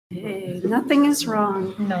Hey, nothing is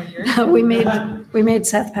wrong. No, you're we made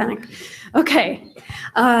Seth panic. Okay.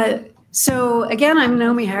 So again, I'm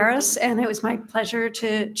Nomi Harris, and it was my pleasure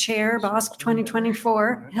to chair BOSC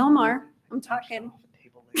 2024. Hilmar, I'm talking.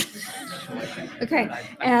 Okay.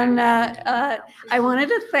 And I wanted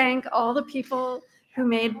to thank all the people who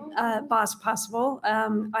made BOSC possible,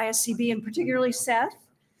 ISCB and particularly Seth,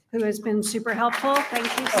 who has been super helpful. Thank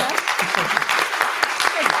you, Seth.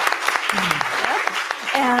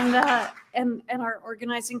 And our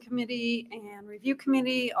organizing committee and review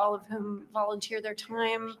committee, all of whom volunteer their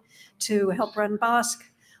time to help run BOSC,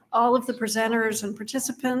 all of the presenters and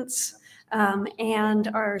participants, and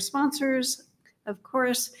our sponsors, of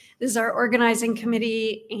course. This is our organizing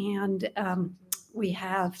committee, and we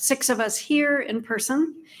have 6 of us here in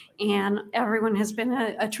person, and everyone has been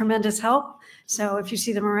a tremendous help. So if you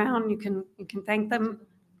see them around, you can thank them.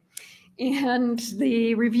 And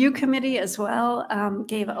the review committee as well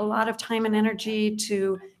gave a lot of time and energy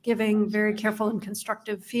to giving very careful and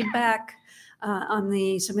constructive feedback on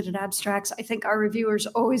the submitted abstracts. I think our reviewers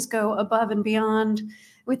always go above and beyond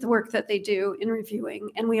with the work that they do in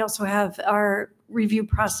reviewing. And we also have our review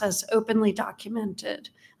process openly documented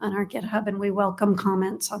on our GitHub, and we welcome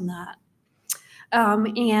comments on that.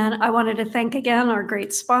 And I wanted to thank again our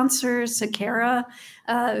great sponsors, Sakara,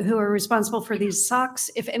 who are responsible for these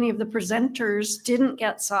socks. If any of the presenters didn't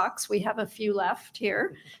get socks, we have a few left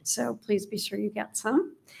here, so please be sure you get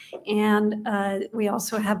some. And we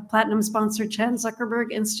also have platinum sponsor Chan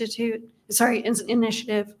Zuckerberg Initiative,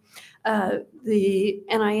 the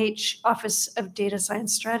NIH Office of Data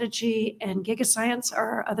Science Strategy, and GigaScience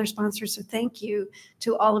are our other sponsors. So thank you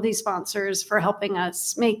to all of these sponsors for helping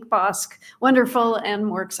us make BOSC wonderful and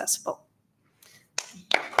more accessible.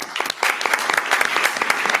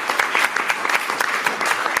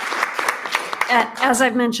 As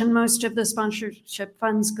I've mentioned, most of the sponsorship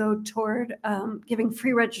funds go toward giving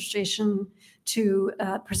free registration to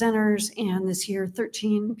presenters, and this year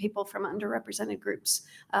 13 people from underrepresented groups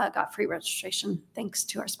got free registration thanks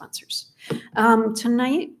to our sponsors.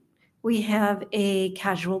 Tonight we have a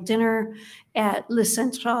casual dinner at Le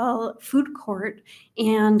Central Food Court,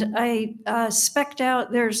 and I spec'd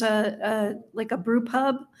out, there's like a brew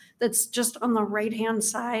pub that's just on the right-hand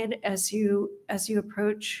side as you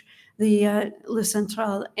approach the Le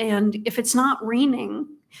Central, and if it's not raining,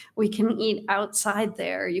 we can eat outside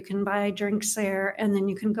there. You can buy drinks there, and then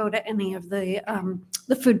you can go to any of the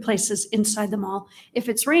food places inside the mall. If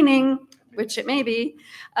it's raining, which it may be,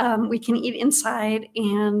 we can eat inside,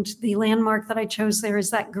 and the landmark that I chose there is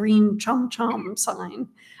that green chom chom sign,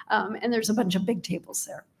 and there's a bunch of big tables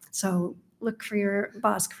there. So look for your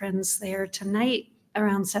BOSC friends there tonight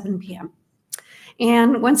around 7 p.m.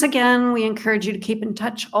 And once again, we encourage you to keep in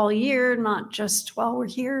touch all year, not just while we're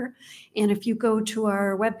here. And if you go to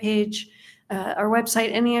our webpage, our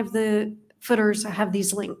website, any of the footers have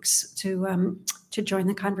these links to join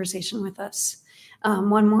the conversation with us.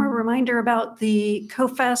 One more reminder about the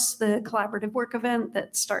CoFest, the collaborative work event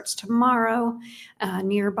that starts tomorrow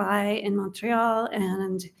nearby in Montreal.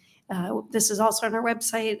 And this is also on our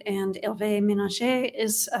website, and Hervé Ménager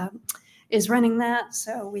is running that.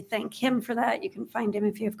 So we thank him for that. You can find him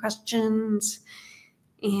if you have questions.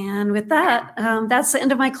 And with that, that's the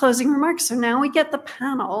end of my closing remarks. So now we get the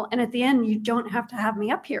panel, and at the end, you don't have to have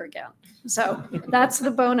me up here again. So that's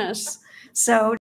the bonus. So